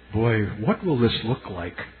 Boy, what will this look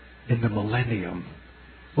like in the millennium?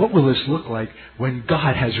 What will this look like when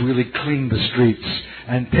God has really cleaned the streets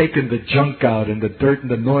and taken the junk out and the dirt and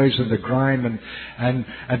the noise and the grime and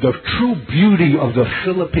the true beauty of the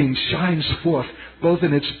Philippines shines forth both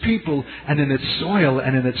in its people and in its soil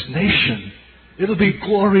and in its nation. It'll be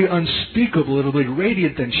glory unspeakable. It'll be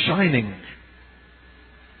radiant and shining.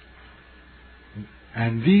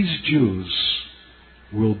 And these Jews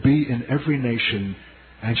will be in every nation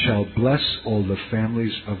and shall bless all the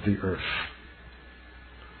families of the earth.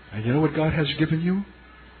 And you know what God has given you?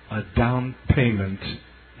 A down payment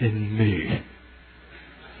in me.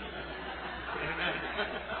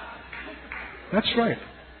 That's right.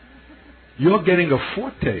 You're getting a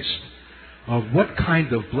foretaste of what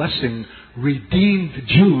kind of blessing redeemed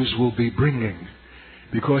Jews will be bringing,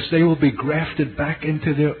 because they will be grafted back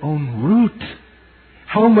into their own root.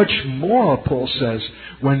 How much more, Paul says,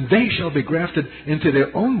 when they shall be grafted into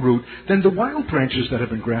their own root than the wild branches that have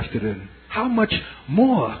been grafted in. How much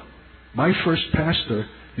more? My first pastor,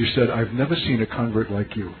 he said, I've never seen a convert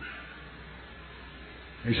like you.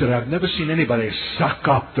 He said, I've never seen anybody suck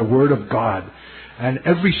up the Word of God. And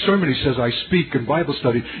every sermon, he says, I speak in Bible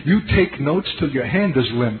study, you take notes till your hand is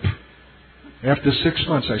limp. After 6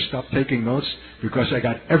 months, I stopped taking notes because I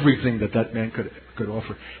got everything that man could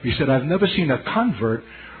offer. He said, I've never seen a convert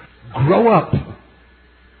grow up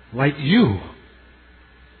like you.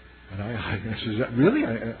 And I said, is that really?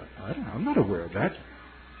 I don't know. I'm not aware of that.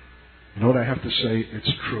 You know what I have to say?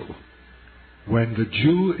 It's true. When the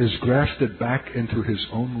Jew is grafted back into his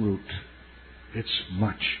own root, it's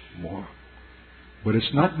much more. But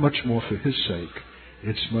it's not much more for his sake.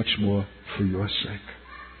 It's much more for your sake.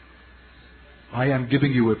 I am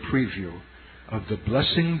giving you a preview of the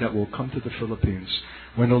blessing that will come to the Philippines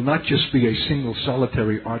when it will not just be a single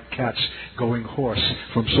solitary Art Katz going hoarse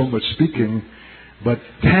from so much speaking, but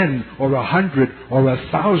 10 or 100 or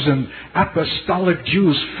 1,000 apostolic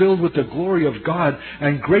Jews filled with the glory of God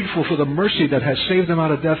and grateful for the mercy that has saved them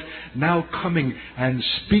out of death, now coming and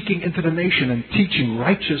speaking into the nation and teaching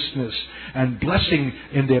righteousness and blessing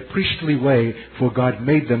in their priestly way, for God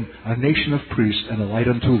made them a nation of priests and a light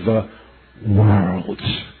unto the world.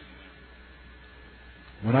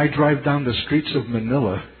 When I drive down the streets of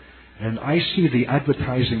Manila and I see the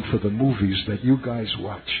advertising for the movies that you guys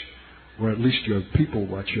watch, or at least your people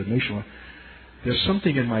watch, your nation watch, there's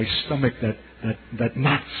something in my stomach that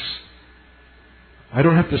knots. I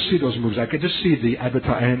don't have to see those movies. I can just see the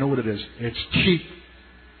advertising. I know what it is. It's cheap.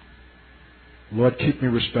 Lord, keep me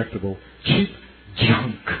respectable. Cheap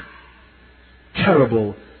junk.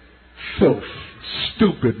 Terrible filth.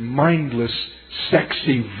 Stupid, mindless,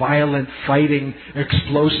 sexy, violent, fighting,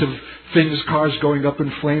 explosive things, cars going up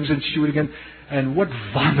in flames and shooting, and what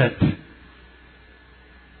vomit.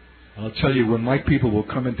 I'll tell you, when my people will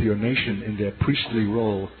come into your nation in their priestly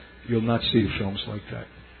role, you'll not see films like that.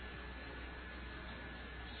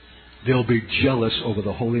 They'll be jealous over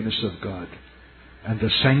the holiness of God and the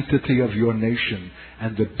sanctity of your nation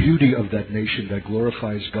and the beauty of that nation that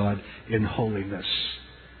glorifies God in holiness.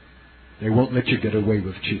 They won't let you get away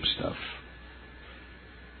with cheap stuff.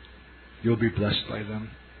 You'll be blessed by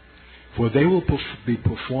them. For they will be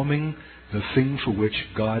performing the thing for which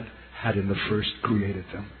God had in the first created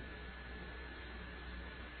them.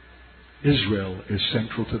 Israel is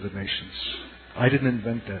central to the nations. I didn't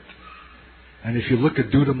invent that. And if you look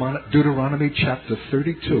at Deuteronomy chapter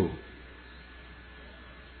 32,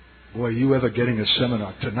 boy, you ever getting a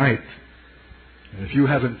seminar tonight. And if you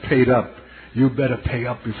haven't paid up, you better pay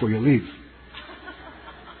up before you leave.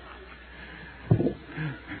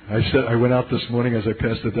 I went out this morning as I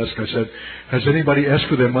passed the desk. I said, has anybody asked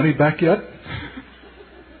for their money back yet?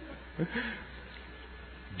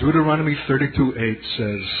 Deuteronomy 32:8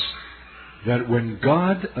 says that when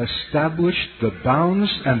God established the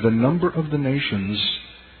bounds and the number of the nations,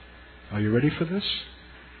 are you ready for this?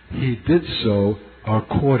 He did so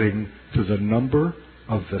according to the number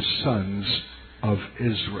of the sons of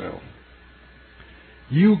Israel.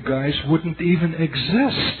 You guys wouldn't even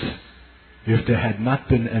exist if there had not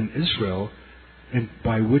been an Israel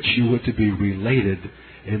by which you were to be related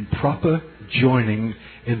in proper joining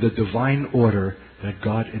in the divine order that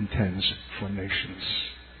God intends for nations.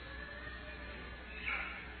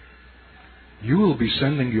 You will be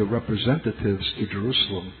sending your representatives to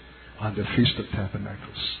Jerusalem on the Feast of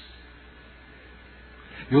Tabernacles.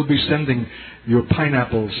 You'll be sending your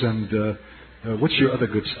pineapples and what's your other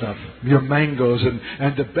good stuff? Your mangoes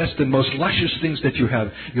and the best and most luscious things that you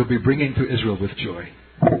have, you'll be bringing to Israel with joy.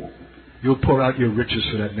 You'll pour out your riches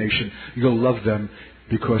for that nation. You'll love them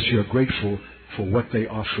because you're grateful for what they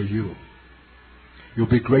offer you. You'll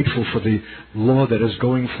be grateful for the law that is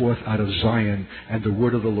going forth out of Zion and the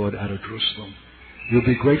word of the Lord out of Jerusalem. You'll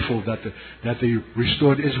be grateful that the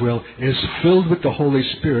restored Israel is filled with the Holy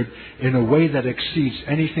Spirit in a way that exceeds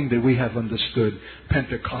anything that we have understood,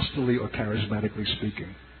 Pentecostally or charismatically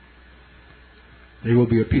speaking. They will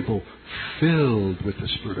be a people filled with the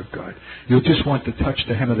Spirit of God. You'll just want to touch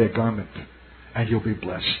the hem of their garment, and you'll be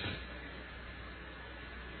blessed.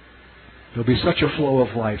 There'll be such a flow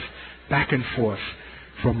of life back and forth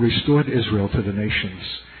from restored Israel to the nations,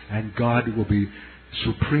 and God will be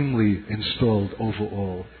supremely installed over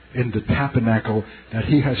all in the tabernacle that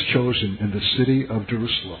He has chosen in the city of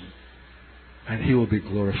Jerusalem, and He will be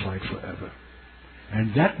glorified forever.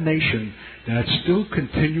 And that nation that still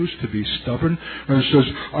continues to be stubborn and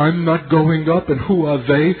says, I'm not going up, and who are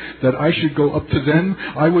they that I should go up to them?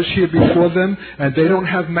 I was here before them, and they don't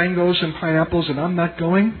have mangoes and pineapples, and I'm not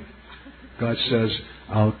going. God says,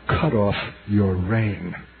 I'll cut off your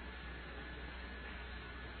rain.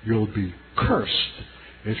 You'll be cursed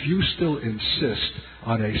if you still insist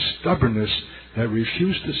on a stubbornness that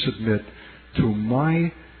refuses to submit to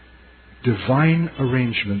my divine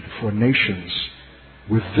arrangement for nations,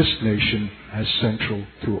 with this nation as central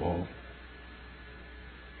to all.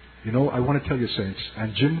 You know, I want to tell you, saints,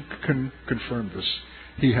 and Jim can confirm this,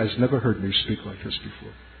 he has never heard me speak like this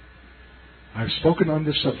before. I've spoken on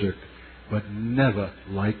this subject, but never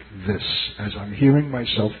like this, as I'm hearing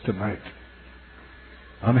myself tonight.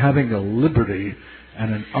 I'm having a liberty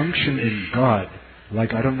and an unction in God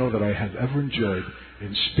like I don't know that I have ever enjoyed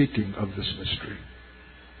in speaking of this mystery.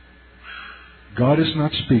 God is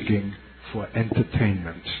not speaking for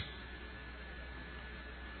entertainment.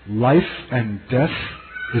 Life and death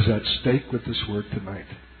is at stake with this word tonight.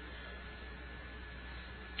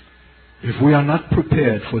 If we are not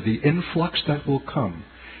prepared for the influx that will come,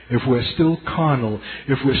 if we're still carnal,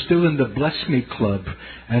 if we're still in the bless me club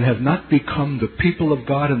and have not become the people of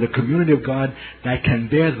God and the community of God that can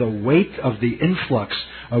bear the weight of the influx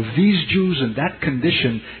of these Jews in that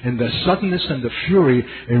condition, in the suddenness and the fury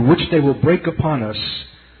in which they will break upon us,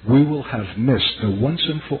 we will have missed the once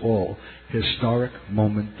and for all historic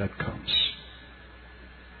moment that comes.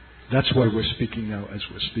 That's why we're speaking now as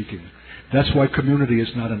we're speaking. That's why community is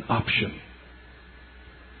not an option.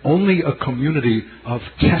 Only a community of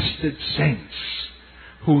tested saints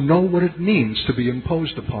who know what it means to be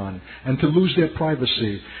imposed upon and to lose their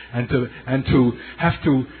privacy and to have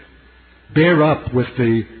to bear up with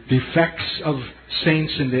the defects of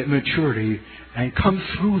saints in their immaturity and come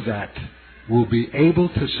through that will be able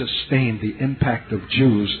to sustain the impact of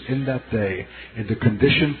Jews in that day in the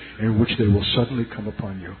condition in which they will suddenly come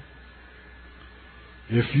upon you.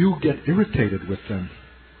 If you get irritated with them,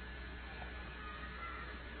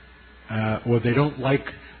 or they don't like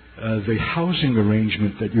the housing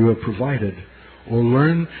arrangement that you have provided, or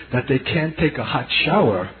learn that they can't take a hot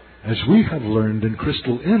shower, as we have learned in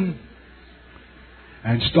Crystal Inn,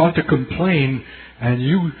 and start to complain, and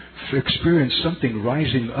you experience something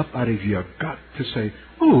rising up out of your gut to say,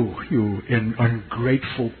 oh, you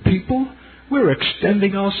ungrateful people, we're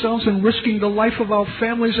extending ourselves and risking the life of our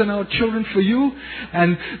families and our children for you,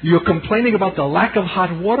 and you're complaining about the lack of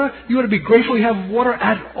hot water. You ought to be grateful you have water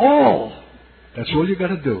at all. That's all you got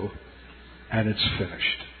to do, and it's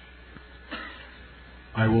finished.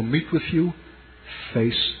 I will meet with you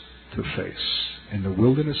face to face in the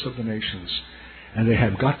wilderness of the nations, and they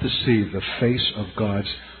have got to see the face of God's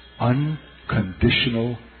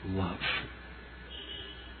unconditional love.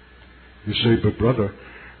 You say, but brother,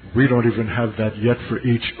 we don't even have that yet for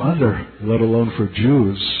each other, let alone for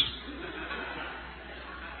Jews.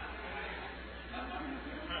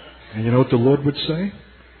 And you know what the Lord would say?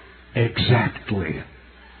 Exactly.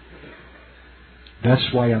 That's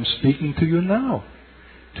why I'm speaking to you now.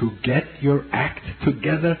 To get your act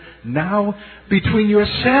together now between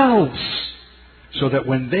yourselves, so that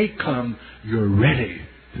when they come, you're ready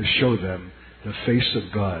to show them the face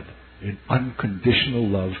of God in unconditional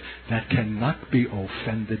love that cannot be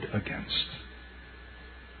offended against.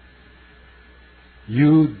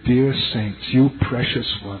 You dear saints, you precious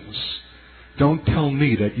ones, don't tell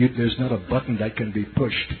me that there's not a button that can be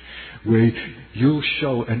pushed where you'll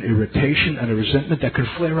show an irritation and a resentment that can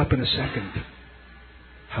flare up in a second,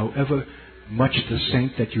 however much the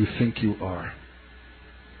saint that you think you are.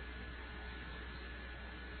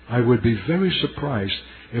 I would be very surprised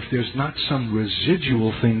if there's not some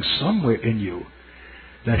residual thing somewhere in you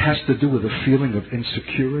that has to do with a feeling of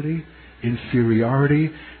insecurity,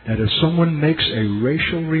 inferiority, that if someone makes a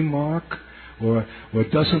racial remark or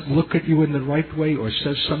doesn't look at you in the right way or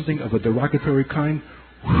says something of a derogatory kind,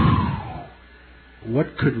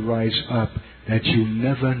 what could rise up that you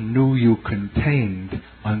never knew you contained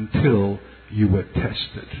until you were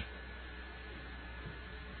tested.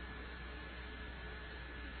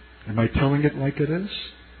 Am I telling it like it is?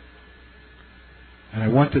 And I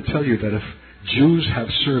want to tell you that if Jews have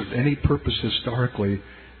served any purpose historically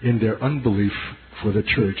in their unbelief for the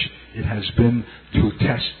church, it has been to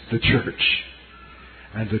test the church.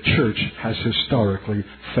 And the church has historically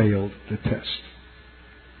failed the test.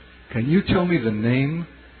 Can you tell me the name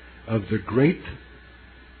of the great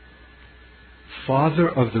father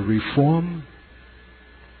of the Reform,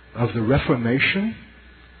 of the Reformation,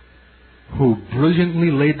 who brilliantly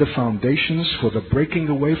laid the foundations for the breaking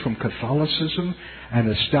away from Catholicism and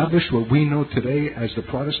established what we know today as the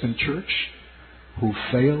Protestant Church, who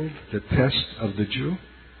failed the test of the Jew?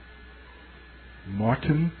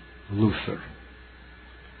 Martin Luther.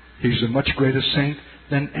 He's a much greater saint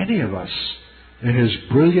than any of us in his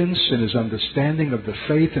brilliance, in his understanding of the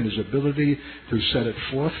faith, and his ability to set it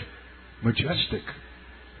forth. Majestic.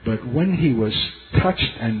 But when he was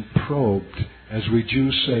touched and probed, as we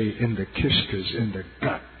Jews say, in the kishkas, in the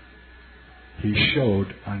gut, he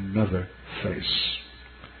showed another face.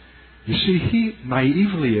 You see, he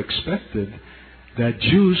naively expected that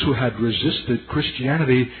Jews who had resisted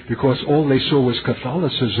Christianity because all they saw was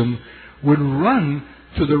Catholicism would run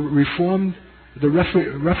to the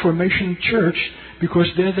Reformation Church because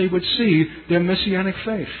there they would see their messianic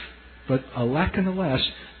faith. But alack and alas,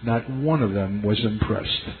 not one of them was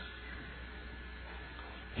impressed.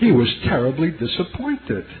 He was terribly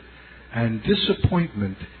disappointed. And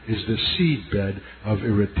disappointment is the seedbed of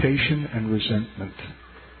irritation and resentment.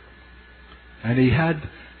 And he had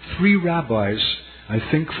 3 rabbis, I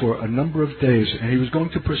think, for a number of days, and he was going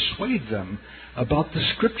to persuade them about the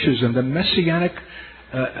Scriptures and the messianic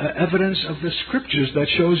evidence of the Scriptures that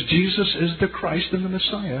shows Jesus is the Christ and the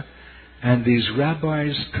Messiah. And these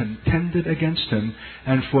rabbis contended against him,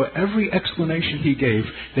 and for every explanation he gave,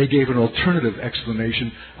 they gave an alternative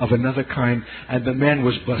explanation of another kind, and the man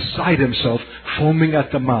was beside himself, foaming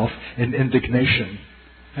at the mouth in indignation.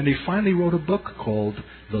 And he finally wrote a book called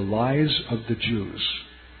The Lies of the Jews.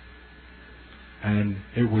 And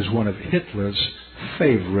it was one of Hitler's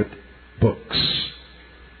favorite books,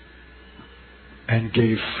 and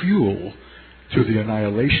gave fuel to the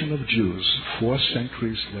annihilation of Jews 4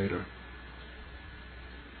 centuries later.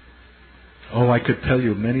 Oh, I could tell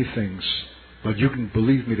you many things, but you can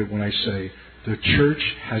believe me that when I say the church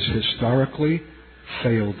has historically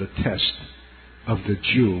failed the test of the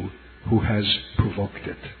Jew who has provoked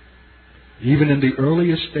it. Even in the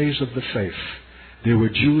earliest days of the faith, there were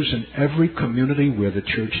Jews in every community where the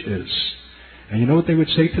church is. And you know what they would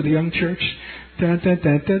say to the young church? Da, da,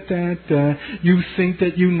 da, da, da, da. You think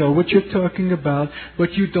that you know what you're talking about,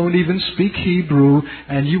 but you don't even speak Hebrew,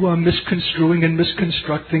 and you are misconstruing and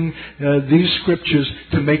misconstructing these scriptures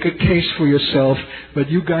to make a case for yourself. But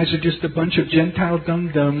you guys are just a bunch of Gentile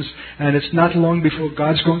dum-dums, and it's not long before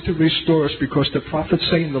God's going to restore us, because the prophets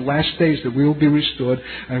say in the last days that we will be restored,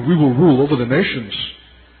 and we will rule over the nations.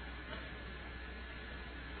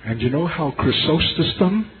 And you know how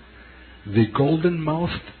Chrysostom, the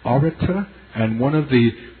golden-mouthed orator and one of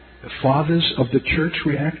the fathers of the church,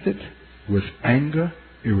 reacted? With anger,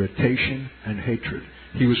 irritation, and hatred.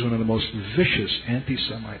 He was one of the most vicious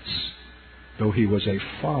anti-Semites, though he was a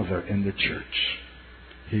father in the church.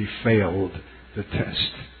 He failed the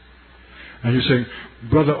test. And you're saying,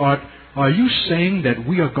 Brother Art, are you saying that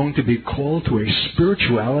we are going to be called to a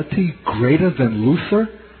spirituality greater than Luther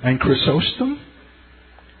and Chrysostom?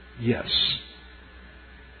 Yes.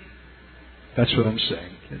 That's what I'm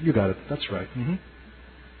saying. You got it. That's right.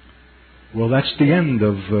 Well, that's the end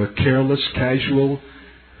of careless, casual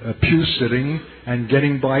pew sitting and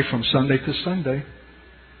getting by from Sunday to Sunday.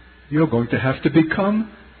 You're going to have to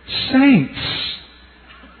become saints.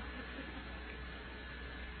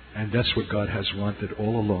 And that's what God has wanted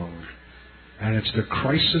all along. And it's the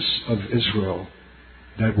crisis of Israel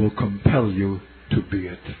that will compel you to be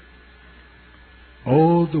it.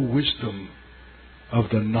 Oh, the wisdom of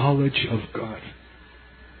the knowledge of God.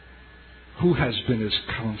 Who has been his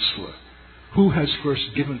counselor? Who has first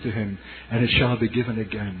given to him, and it shall be given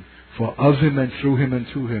again? For of him and through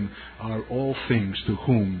him are all things, to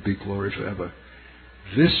whom be glory forever.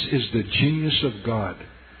 This is the genius of God,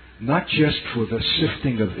 not just for the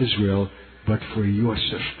sifting of Israel, but for your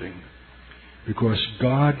sifting. Because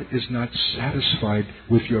God is not satisfied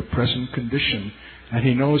with your present condition. And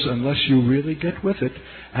he knows unless you really get with it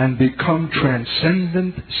and become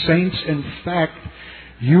transcendent saints, in fact,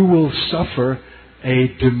 you will suffer a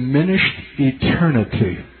diminished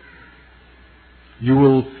eternity. You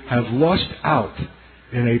will have lost out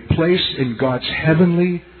in a place in God's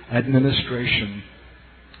heavenly administration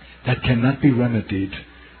that cannot be remedied,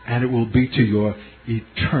 and it will be to your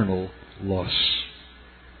eternal loss.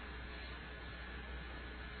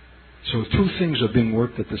 So two things are being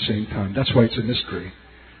worked at the same time. That's why it's a mystery.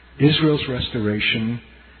 Israel's restoration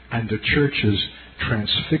and the church's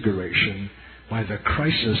transfiguration by the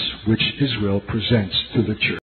crisis which Israel presents to the church.